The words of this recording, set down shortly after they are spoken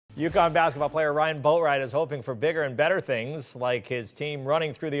UConn basketball player Ryan Boatright is hoping for bigger and better things, like his team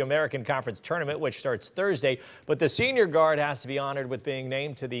running through the American Conference tournament, which starts Thursday. But the senior guard has to be honored with being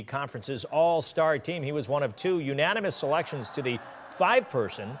named to the conference's all-star team. He was one of two unanimous selections to the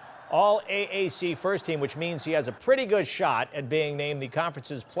five-person All-AAC first team, which means he has a pretty good shot at being named the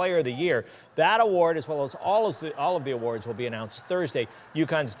conference's player of the year. That award, as well as all of the awards, will be announced Thursday.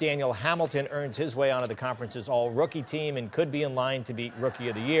 UConn's Daniel Hamilton earns his way onto the conference's all-rookie team and could be in line to be Rookie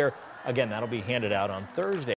of the Year. Again, that'll be handed out on Thursday.